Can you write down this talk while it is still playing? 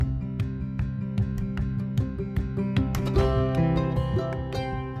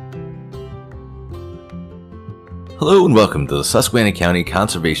Hello and welcome to the Susquehanna County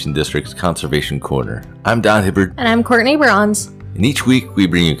Conservation District's Conservation Corner. I'm Don Hibbert. And I'm Courtney Bronze. And each week we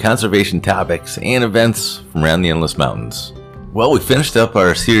bring you conservation topics and events from around the Endless Mountains. Well, we finished up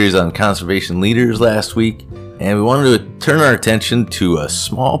our series on conservation leaders last week, and we wanted to turn our attention to a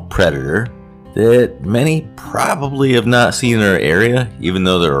small predator that many probably have not seen in our area, even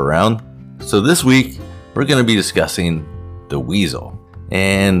though they're around. So this week, we're going to be discussing the weasel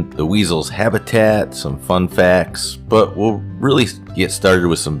and the weasel's habitat, some fun facts, but we'll really get started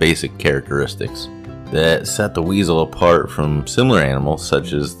with some basic characteristics that set the weasel apart from similar animals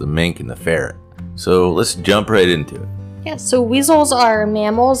such as the mink and the ferret. So let's jump right into it. Yeah, so weasels are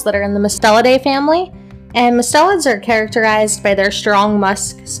mammals that are in the Mustelidae family, and mustelids are characterized by their strong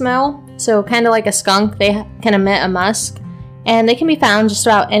musk smell. So kind of like a skunk, they can emit a musk, and they can be found just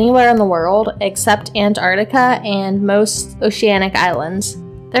about anywhere in the world except Antarctica and most oceanic islands.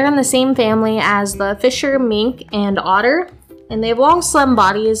 They're in the same family as the fisher, mink, and otter, and they have long, slim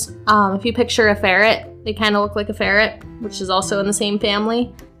bodies. If you picture a ferret, they kind of look like a ferret, which is also in the same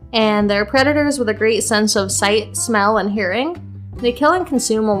family. And they're predators with a great sense of sight, smell, and hearing. They kill and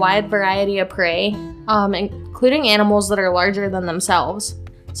consume a wide variety of prey, including animals that are larger than themselves.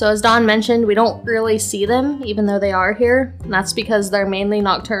 So as Don mentioned, we don't really see them, even though they are here, and that's because they're mainly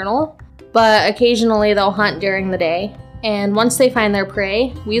nocturnal, but occasionally they'll hunt during the day. And once they find their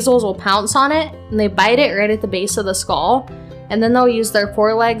prey, weasels will pounce on it, and they bite it right at the base of the skull, and then they'll use their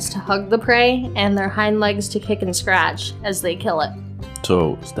forelegs to hug the prey, and their hind legs to kick and scratch as they kill it.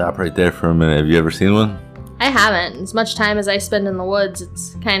 So stop right there for a minute. Have you ever seen one? I haven't. As much time as I spend in the woods,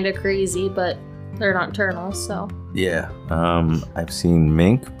 it's kind of crazy, but they're nocturnal, so. Yeah, I've seen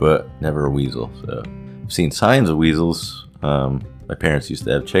mink, but never a weasel. So I've seen signs of weasels. My parents used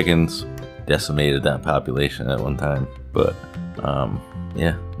to have chickens, decimated that population at one time, but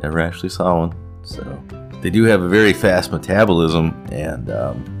yeah, never actually saw one. So they do have a very fast metabolism and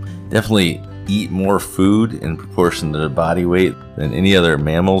definitely eat more food in proportion to their body weight than any other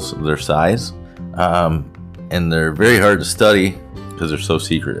mammals of their size. And they're very hard to study because they're so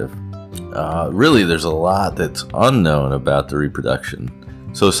secretive. Really, there's a lot that's unknown about the reproduction.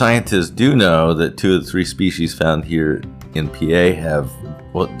 So scientists do know that 2 of the 3 species found here in PA have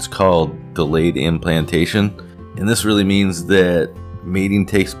what's called delayed implantation. And this really means that mating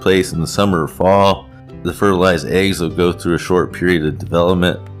takes place in the summer or fall. The fertilized eggs will go through a short period of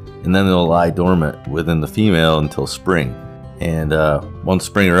development, and then they'll lie dormant within the female until spring. And once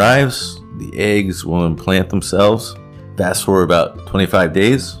spring arrives, the eggs will implant themselves. Fast forward about 25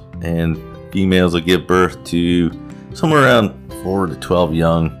 days, and females will give birth to somewhere around 4 to 12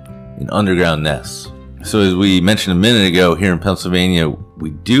 young in underground nests. So as we mentioned a minute ago, here in Pennsylvania, we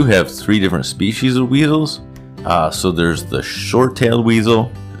do have 3 different species of weasels. So there's the short-tailed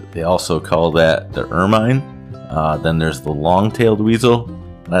weasel. They also call that the ermine. Then there's the long-tailed weasel.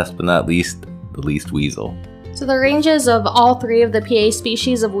 Last but not least, the least weasel. So the ranges of all 3 of the PA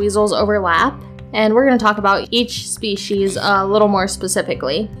species of weasels overlap, and we're going to talk about each species a little more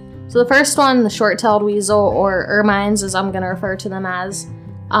specifically. So the first one, the short-tailed weasel, or ermines as I'm going to refer to them as,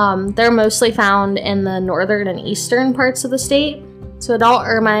 they're mostly found in the northern and eastern parts of the state. So adult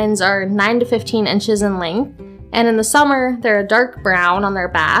ermines are 9 to 15 inches in length, and in the summer they're a dark brown on their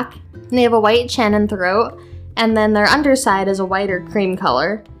back, and they have a white chin and throat, and then their underside is a whiter cream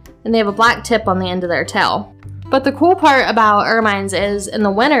color, and they have a black tip on the end of their tail. But the cool part about ermines is, in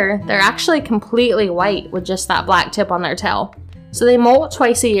the winter, they're actually completely white with just that black tip on their tail. So they molt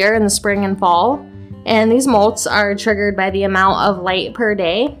twice a year in the spring and fall, and these molts are triggered by the amount of light per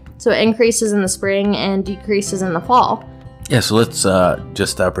day, so it increases in the spring and decreases in the fall. Yeah, so let's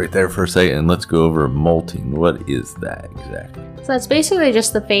just stop right there for a second and let's go over molting. What is that exactly? So that's basically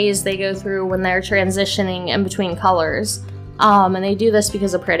just the phase they go through when they're transitioning in between colors. And they do this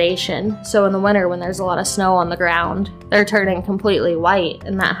because of predation. So in the winter, when there's a lot of snow on the ground, they're turning completely white,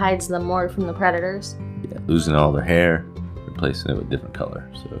 and that hides them more from the predators. Yeah, losing all their hair, replacing it with different color.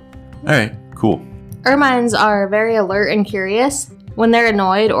 So, all right, cool. Ermines are very alert and curious. When they're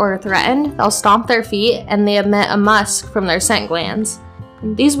annoyed or threatened, they'll stomp their feet and they emit a musk from their scent glands.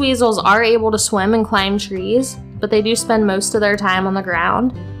 These weasels are able to swim and climb trees, but they do spend most of their time on the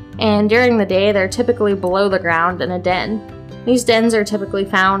ground. And during the day, they're typically below the ground in a den. These dens are typically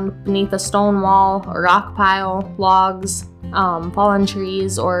found beneath a stone wall, a rock pile, logs, fallen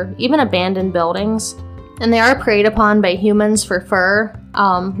trees, or even abandoned buildings. And they are preyed upon by humans for fur,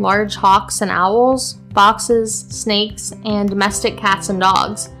 large hawks and owls, foxes, snakes, and domestic cats and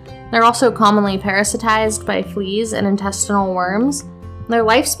dogs. They're also commonly parasitized by fleas and intestinal worms. Their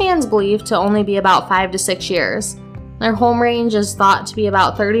lifespan is believed to only be about 5 to 6 years. Their home range is thought to be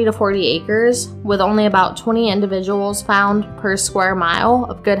about 30 to 40 acres, with only about 20 individuals found per square mile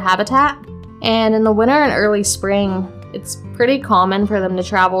of good habitat. And in the winter and early spring, it's pretty common for them to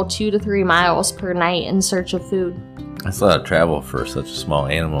travel 2 to 3 miles per night in search of food. That's a lot of travel for such a small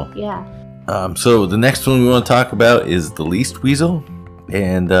animal. Yeah. So the next one we want to talk about is the least weasel,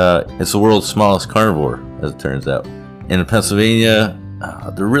 and it's the world's smallest carnivore, as it turns out. In Pennsylvania,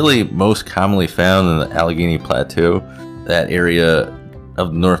 they're really most commonly found in the Allegheny Plateau, that area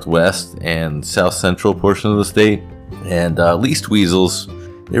of the northwest and south central portion of the state. And least weasels,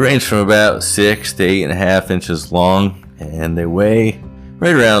 they range from about 6 to 8.5 inches long, and they weigh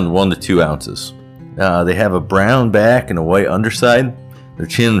right around 1 to 2 ounces. They have a brown back and a white underside. Their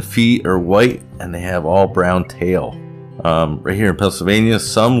chin and feet are white, and they have all brown tail. Right here in Pennsylvania,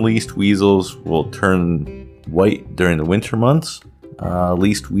 some least weasels will turn white during the winter months.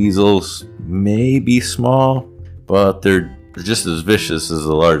 Least weasels may be small, but they're just as vicious as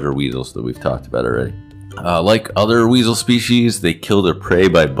the larger weasels that we've talked about already. Like other weasel species, they kill their prey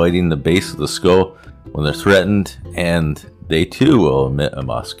by biting the base of the skull when they're threatened, and they too will emit a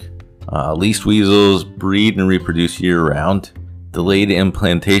musk. Least weasels breed and reproduce year-round. Delayed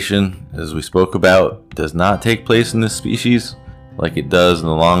implantation, as we spoke about, does not take place in this species like it does in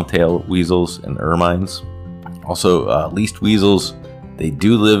the long-tailed weasels and ermines. Also, least weasels, they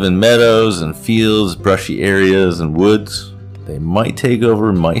do live in meadows and fields, brushy areas, and woods. They might take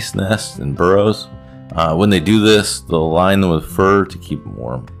over mice nests and burrows. When they do this, they'll line them with fur to keep them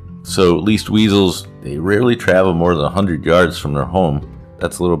warm. So least weasels, they rarely travel more than 100 yards from their home.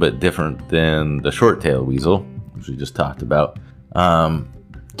 That's a little bit different than the short-tailed weasel, which we just talked about.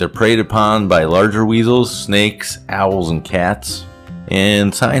 They're preyed upon by larger weasels, snakes, owls, and cats.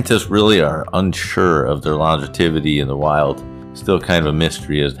 And scientists really are unsure of their longevity in the wild. Still kind of a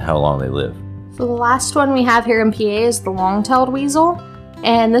mystery as to how long they live. So the last one we have here in PA is the long-tailed weasel.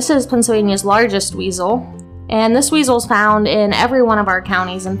 And this is Pennsylvania's largest weasel. And this weasel is found in every one of our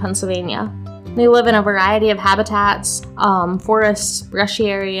counties in Pennsylvania. They live in a variety of habitats, forests, brushy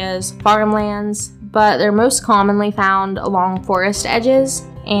areas, farmlands, but they're most commonly found along forest edges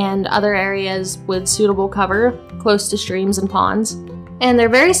and other areas with suitable cover close to streams and ponds. And they're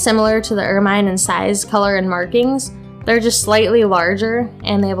very similar to the ermine in size, color, and markings. They're just slightly larger,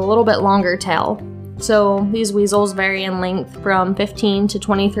 and they have a little bit longer tail. So these weasels vary in length from 15 to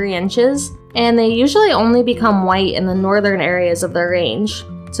 23 inches, and they usually only become white in the northern areas of their range.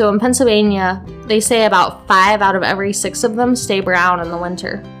 So in Pennsylvania, they say about 5 out of every 6 of them stay brown in the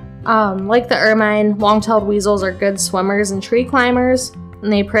winter. Like the ermine, long-tailed weasels are good swimmers and tree climbers,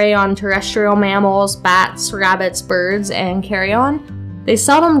 and they prey on terrestrial mammals, bats, rabbits, birds, and carrion. They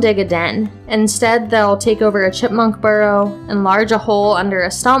seldom dig a den. Instead, they'll take over a chipmunk burrow, enlarge a hole under a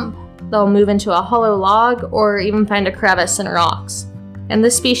stump, they'll move into a hollow log, or even find a crevice in rocks. And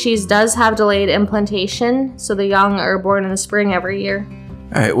this species does have delayed implantation, so the young are born in the spring every year.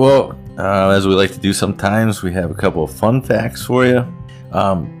 Alright, well, as we like to do sometimes, we have a couple of fun facts for you.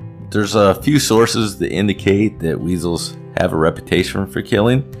 There's a few sources that indicate that weasels have a reputation for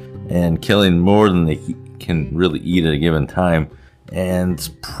killing, and killing more than they can really eat at a given time. And it's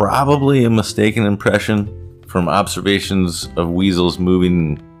probably a mistaken impression from observations of weasels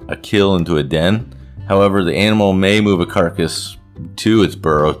moving a kill into a den. However, the animal may move a carcass to its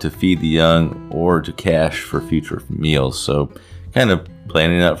burrow to feed the young or to cache for future meals. So kind of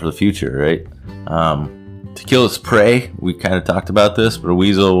planning out for the future, right? To kill its prey, we kind of talked about this, but a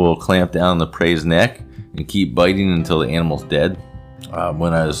weasel will clamp down the prey's neck and keep biting until the animal's dead.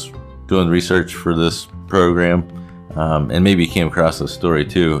 When I was doing research for this program, and maybe you came across this story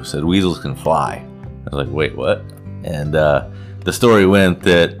too, said weasels can fly. I was like, wait, what? And the story went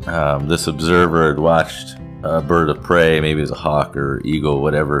that this observer had watched a bird of prey, maybe it was a hawk or eagle,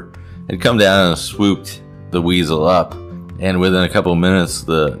 whatever, had come down and swooped the weasel up. And within a couple of minutes,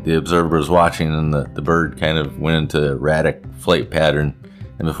 the observer was watching, and the bird kind of went into erratic flight pattern.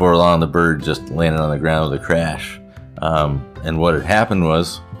 And before long, the bird just landed on the ground with a crash. And what had happened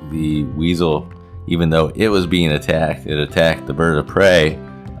was the weasel, even though it was being attacked, it attacked the bird of prey,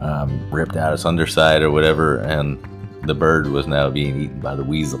 ripped out its underside or whatever, and the bird was now being eaten by the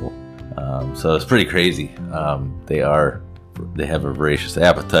weasel. So it's pretty crazy. They have a voracious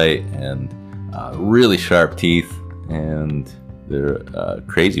appetite and really sharp teeth, and they're a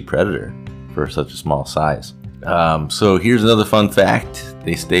crazy predator for such a small size. So here's another fun fact.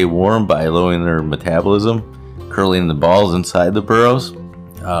 They stay warm by lowering their metabolism, curling the balls inside the burrows.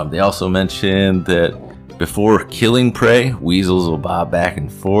 They also mentioned that before killing prey, weasels will bob back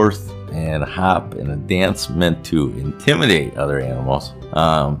and forth and hop in a dance meant to intimidate other animals.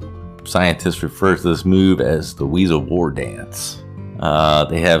 scientists refer to this move as the weasel war dance.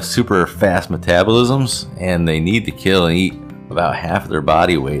 They have super fast metabolisms, and they need to kill and eat about half of their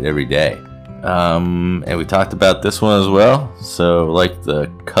body weight every day. And we talked about this one as well. So like the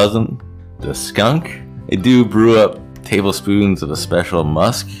cousin, the skunk, they do brew up tablespoons of a special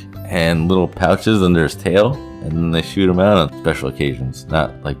musk and little pouches under his tail, and then they shoot him out on special occasions,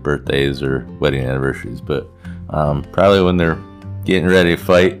 not like birthdays or wedding anniversaries, but probably when they're getting ready to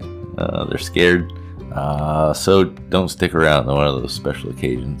fight, they're scared, so don't stick around on one of those special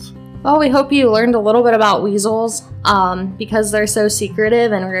occasions. Well, we hope you learned a little bit about weasels. Because they're so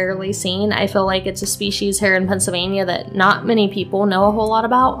secretive and rarely seen, I feel like it's a species here in Pennsylvania that not many people know a whole lot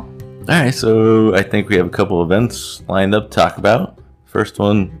about. Alright, so I think we have a couple events lined up to talk about. First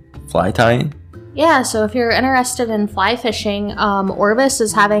one, fly tying. Yeah, so if you're interested in fly fishing, Orvis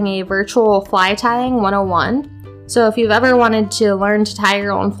is having a virtual fly tying 101. So if you've ever wanted to learn to tie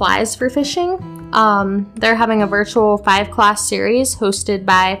your own flies for fishing, they're having a virtual 5-class series hosted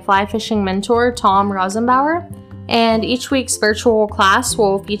by fly fishing mentor Tom Rosenbauer. And each week's virtual class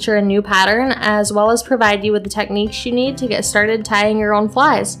will feature a new pattern as well as provide you with the techniques you need to get started tying your own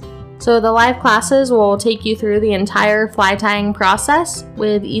flies. So the live classes will take you through the entire fly tying process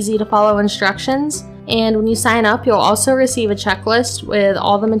with easy to follow instructions. And when you sign up, you'll also receive a checklist with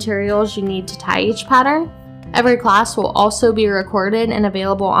all the materials you need to tie each pattern. Every class will also be recorded and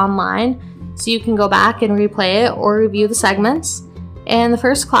available online, so you can go back and replay it or review the segments. And the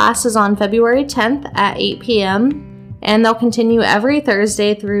first class is on February 10th at 8 p.m. and they'll continue every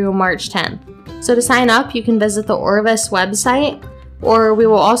Thursday through March 10th. So to sign up, you can visit the Orvis website, or we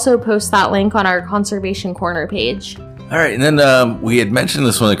will also post that link on our Conservation Corner page. Alright, and then we had mentioned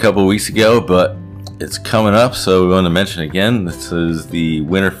this one a couple weeks ago, but it's coming up, so we want to mention it again. This is the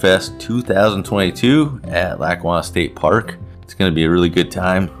Winterfest 2022 at Lackawanna State Park. It's going to be a really good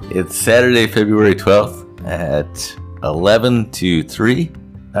time. It's Saturday, February 12th at 11 to 3.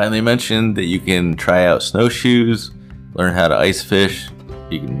 And they mentioned that you can try out snowshoes, learn how to ice fish,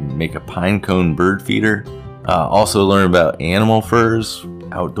 you can make a pine cone bird feeder, also learn about animal furs,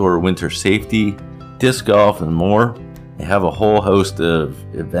 outdoor winter safety, disc golf, and more. They have a whole host of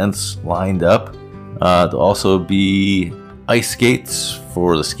events lined up. There'll also be ice skates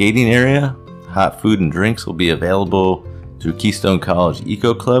for the skating area. Hot food and drinks will be available through Keystone College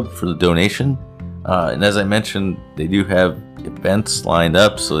Eco Club for the donation. And as I mentioned, they do have events lined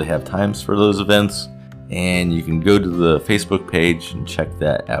up, so they have times for those events, and you can go to the Facebook page and check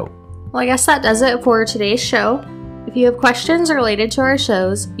that out. Well, I guess that does it for today's show. If you have questions related to our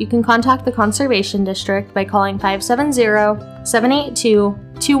shows, you can contact the Conservation District by calling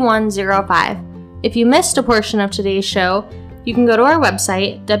 570-782-2105. If you missed a portion of today's show, you can go to our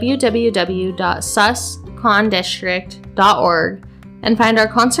website, www.suscondistrict.org, and find our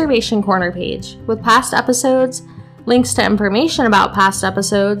Conservation Corner page with past episodes, links to information about past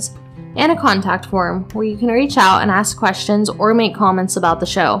episodes, and a contact form where you can reach out and ask questions or make comments about the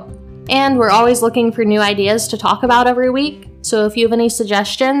show. And we're always looking for new ideas to talk about every week, so if you have any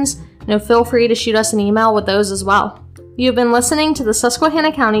suggestions, feel free to shoot us an email with those as well. You've been listening to the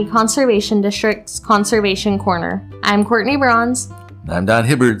Susquehanna County Conservation District's Conservation Corner. I'm Courtney Bronze. I'm Don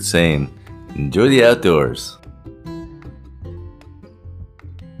Hibbard saying, enjoy the outdoors.